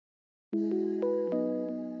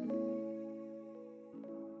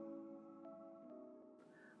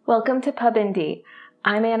Welcome to Pub Indie.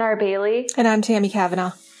 I'm Ann R. Bailey. And I'm Tammy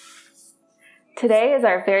Kavanaugh. Today is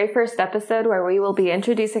our very first episode where we will be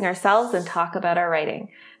introducing ourselves and talk about our writing.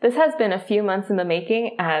 This has been a few months in the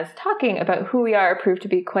making, as talking about who we are proved to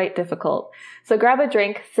be quite difficult. So grab a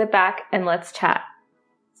drink, sit back, and let's chat.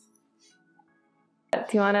 Do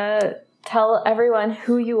you want to tell everyone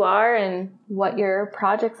who you are and what your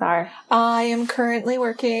projects are? I am currently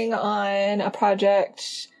working on a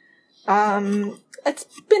project. It's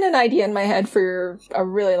been an idea in my head for a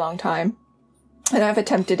really long time, and I've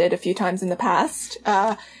attempted it a few times in the past.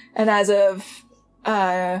 And as of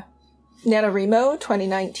NaNoWriMo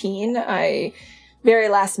 2019, I very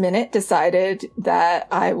last minute decided that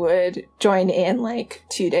I would join in, like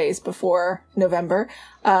 2 days before November.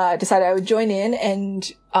 Decided I would join in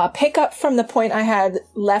and pick up from the point I had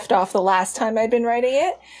left off the last time I'd been writing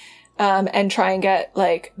it, and try and get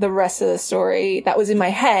like the rest of the story that was in my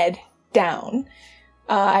head down.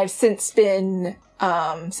 I've since been,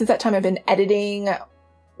 since that time I've been editing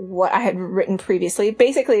what I had written previously,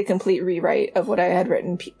 basically a complete rewrite of what I had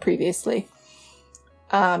written previously.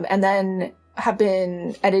 And then have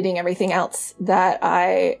been editing everything else that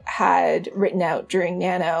I had written out during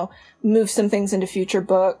Nano, moved some things into future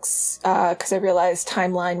books, cause I realized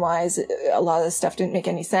timeline-wise, a lot of this stuff didn't make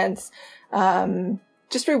any sense.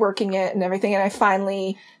 Just reworking it and everything. And I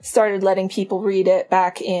finally started letting people read it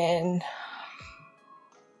back in,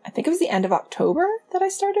 I think it was the end of October that I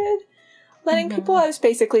started letting people. I was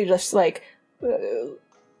basically just like,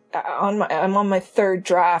 I'm on my third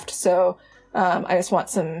draft. So, I just want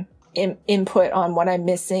some input on what I'm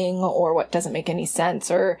missing or what doesn't make any sense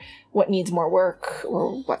or what needs more work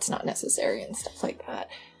or what's not necessary and stuff like that.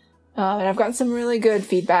 And I've gotten some really good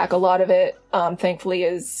feedback. A lot of it, thankfully,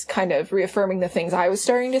 is kind of reaffirming the things I was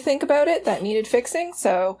starting to think about it that needed fixing.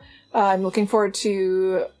 So I'm looking forward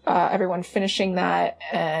to everyone finishing that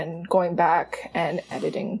and going back and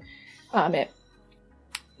editing it.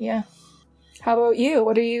 Yeah. How about you?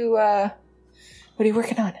 What are you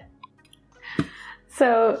working on?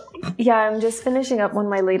 So, yeah, I'm just finishing up one of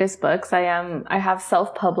my latest books. I have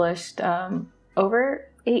self-published over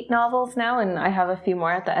 8 novels now, and I have a few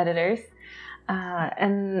more at the editors.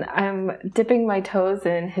 And I'm dipping my toes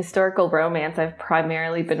in historical romance. I've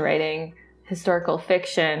primarily been writing historical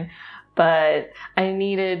fiction, but I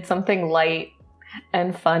needed something light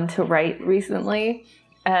and fun to write recently.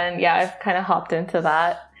 And yeah, I've kind of hopped into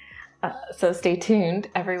that. So stay tuned,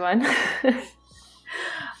 everyone.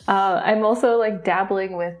 I'm also like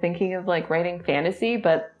dabbling with thinking of like writing fantasy,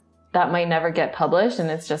 but that might never get published and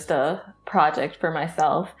it's just a project for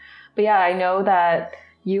myself. But yeah, I know that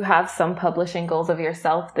you have some publishing goals of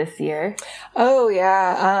yourself this year. Oh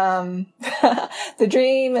yeah. The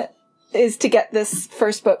dream is to get this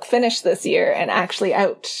first book finished this year and actually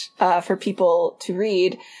out for people to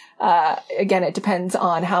read. Again, it depends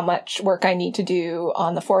on how much work I need to do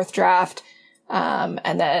on the 4th draft.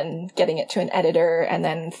 And then getting it to an editor and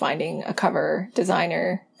then finding a cover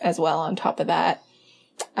designer as well on top of that.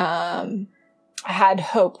 I had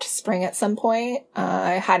hoped spring at some point.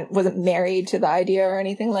 I wasn't married to the idea or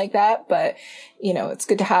anything like that, but you know, it's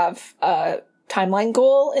good to have a timeline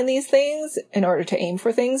goal in these things in order to aim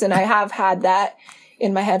for things. And I have had that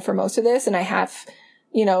in my head for most of this. And I have,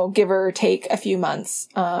 you know, give or take a few months.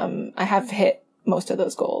 I have hit most of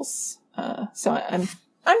those goals. So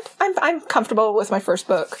I'm comfortable with my first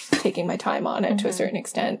book, taking my time on it to a certain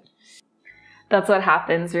extent. That's what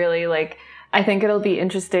happens, really. Like, I think it'll be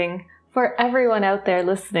interesting for everyone out there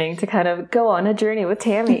listening to kind of go on a journey with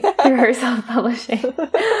Tammy through her self-publishing.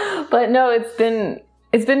 But no, it's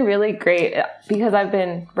been really great because I've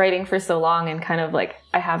been writing for so long and kind of like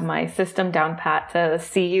I have my system down pat. To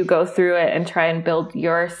see you go through it and try and build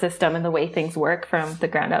your system and the way things work from the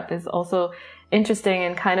ground up is also interesting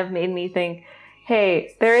and kind of made me think,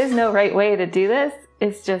 hey, there is no right way to do this.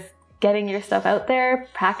 It's just getting your stuff out there,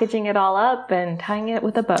 packaging it all up, and tying it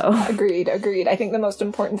with a bow. Agreed. I think the most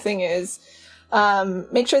important thing is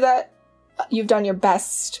make sure that you've done your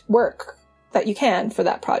best work that you can for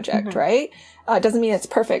that project, right? It doesn't mean it's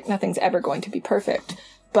perfect. Nothing's ever going to be perfect.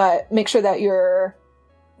 But make sure that you're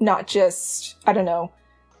not just, I don't know,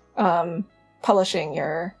 publishing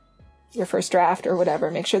your first draft or whatever.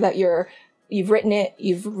 Make sure that you've written it,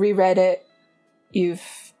 you've reread it,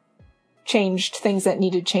 you've changed things that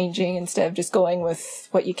needed changing instead of just going with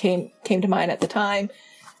what you came to mind at the time.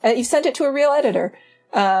 You sent it to a real editor,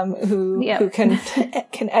 who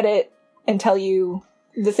can edit and tell you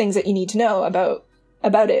the things that you need to know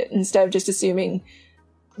about it instead of just assuming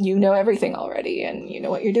you know everything already and you know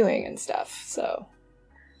what you're doing and stuff. So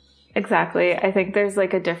exactly. I think there's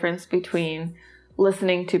like a difference between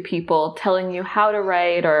listening to people telling you how to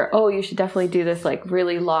write, or, oh, you should definitely do this like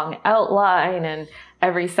really long outline and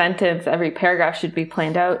every sentence, every paragraph should be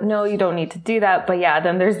planned out. No, you don't need to do that. But yeah,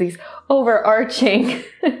 then there's these overarching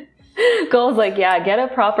goals like, yeah, get a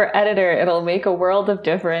proper editor. It'll make a world of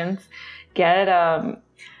difference. Either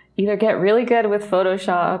get really good with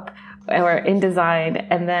Photoshop or InDesign,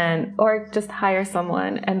 and then, or just hire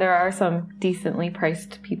someone. And there are some decently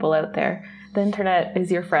priced people out there. The internet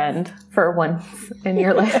is your friend for once in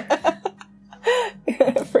your life.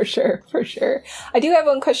 For sure. I do have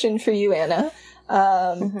one question for you, Anna.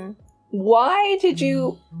 Why did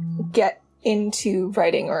you get into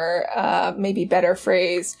writing, or maybe better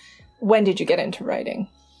phrase, when did you get into writing?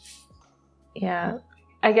 Yeah,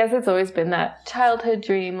 I guess it's always been that childhood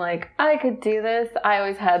dream, like, I could do this. I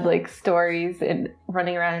always had like stories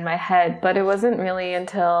running around in my head, but it wasn't really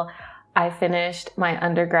until I finished my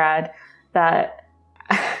undergrad that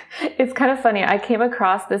it's kind of funny. I came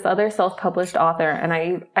across this other self-published author, and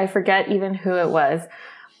I forget even who it was,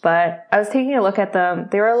 but I was taking a look at them.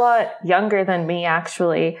 They were a lot younger than me,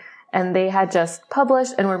 actually, and they had just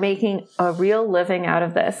published and were making a real living out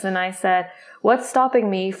of this. And I said, what's stopping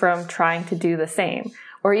me from trying to do the same?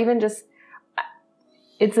 Or even just,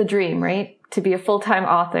 it's a dream, right? To be a full-time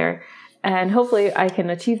author. And hopefully I can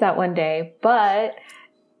achieve that one day. But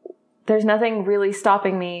there's nothing really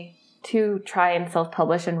stopping me to try and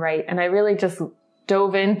self-publish and write. And I really just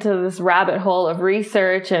dove into this rabbit hole of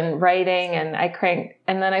research and writing, and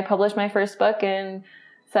and then I published my first book in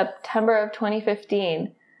September of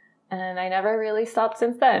 2015. And I never really stopped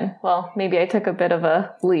since then. Well, maybe I took a bit of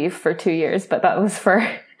a leave for 2 years, but that was for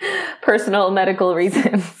personal medical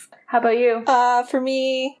reasons. How about you? For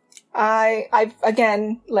me, I've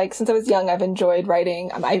again, like, since I was young, I've enjoyed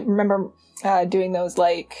writing. I remember doing those,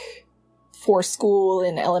 like, for school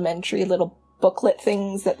in elementary little booklet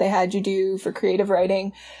things that they had you do for creative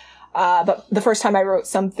writing. But the first time I wrote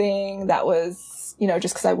something that was,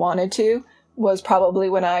 just because I wanted to, was probably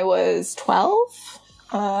when I was 12.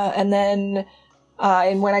 And then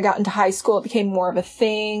when I got into high school, it became more of a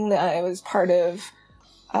thing. I was part of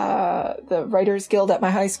the Writers Guild at my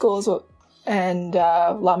high school, and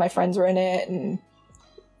a lot of my friends were in it. And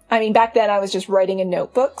I mean, back then I was just writing in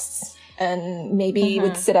notebooks, and maybe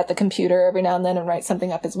would sit at the computer every now and then and write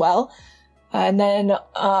something up as well. And then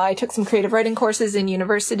I took some creative writing courses in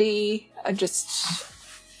university, just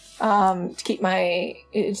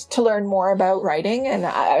to learn more about writing. And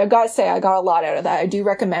I gotta say, I got a lot out of that. I do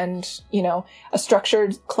recommend, a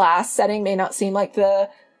structured class setting may not seem like the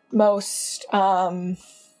most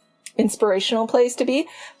inspirational place to be,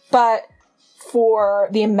 but for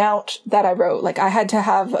the amount that I wrote, like, I had to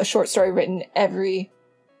have a short story written every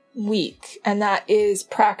week, and that is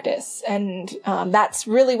practice. And that's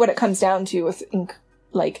really what it comes down to with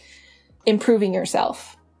improving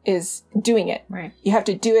yourself, is doing it. Right. You have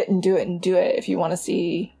to do it and do it and do it if you want to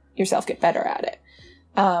see yourself get better at it.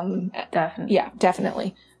 Definitely. Yeah,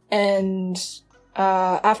 definitely. And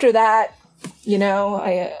after that,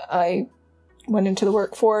 I went into the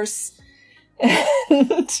workforce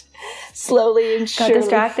and slowly and surely got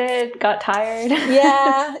distracted, got tired.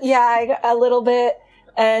 I got a little bit.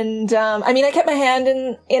 And I kept my hand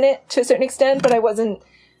in it to a certain extent, but I wasn't,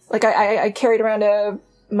 like, I carried around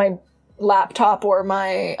my laptop or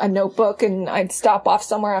a notebook, and I'd stop off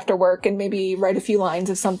somewhere after work and maybe write a few lines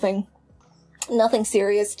of something. Nothing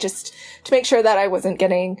serious, just to make sure that I wasn't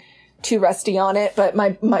getting too rusty on it. But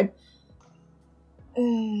my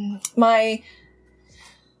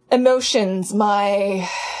emotions, my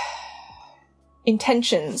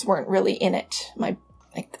intentions weren't really in it.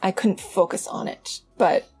 I couldn't focus on it.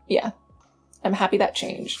 But yeah, I'm happy that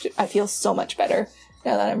changed. I feel so much better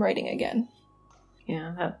now that I'm writing again.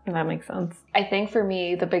 Yeah, that makes sense. I think for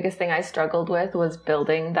me, the biggest thing I struggled with was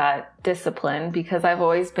building that discipline, because I've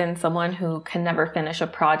always been someone who can never finish a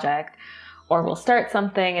project, or will start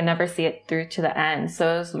something and never see it through to the end.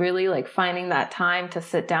 So it was really like finding that time to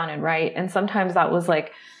sit down and write. And sometimes that was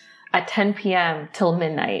like at 10 p.m. till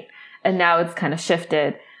midnight. And now it's kind of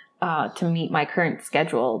shifted to meet my current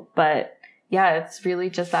schedule. But yeah, it's really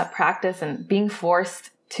just that practice, and being forced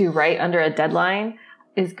to write under a deadline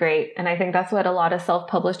is great. And I think that's what a lot of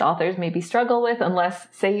self-published authors maybe struggle with, unless,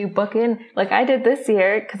 say, you book in, like I did this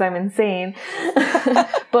year, because I'm insane,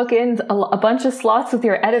 book in a bunch of slots with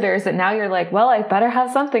your editors, and now you're like, well, I better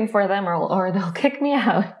have something for them or they'll kick me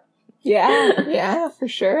out. Yeah, for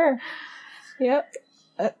sure. Yep.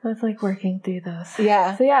 It's like working through those.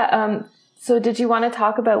 Yeah. So yeah, so did you want to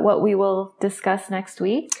talk about what we will discuss next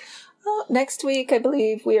week? Well, next week, I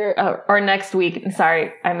believe or next week.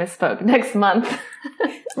 Sorry, I misspoke. Next month.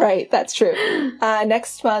 Right, that's true.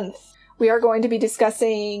 Next month, we are going to be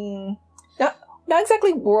discussing not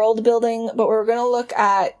exactly world building, but we're going to look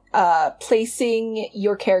at placing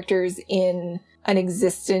your characters in an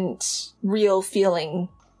existent, real feeling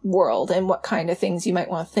world and what kind of things you might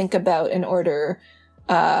want to think about in order,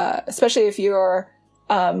 especially if you're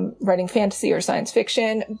writing fantasy or science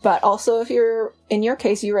fiction, but also if you're, in your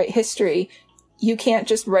case, you write history, you can't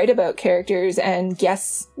just write about characters and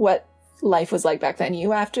guess what life was like back then.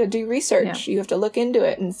 You have to do research. Yeah. You have to look into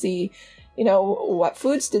it and see, what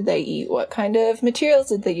foods did they eat? What kind of materials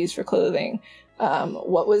did they use for clothing?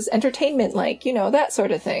 What was entertainment like? That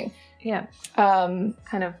sort of thing. Yeah.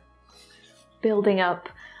 Kind of building up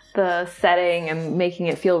the setting and making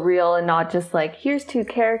it feel real and not just like, here's two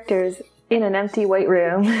characters in an empty white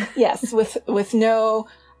room. Yes, with no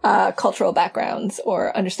cultural backgrounds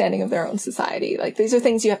or understanding of their own society. Like, these are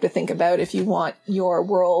things you have to think about if you want your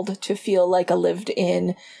world to feel like a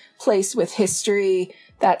lived-in place with history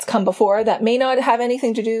that's come before, that may not have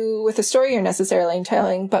anything to do with the story you're necessarily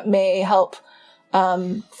telling, but may help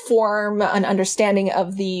form an understanding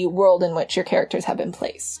of the world in which your characters have been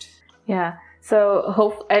placed. Yeah.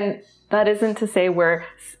 So and that isn't to say we're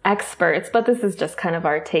experts, but this is just kind of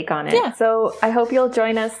our take on it. Yeah. So I hope you'll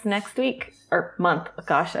join us next week or month.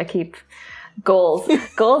 Gosh, I keep goals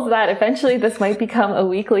that eventually this might become a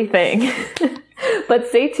weekly thing. But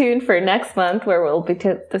stay tuned for next month where we'll be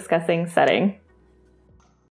discussing setting.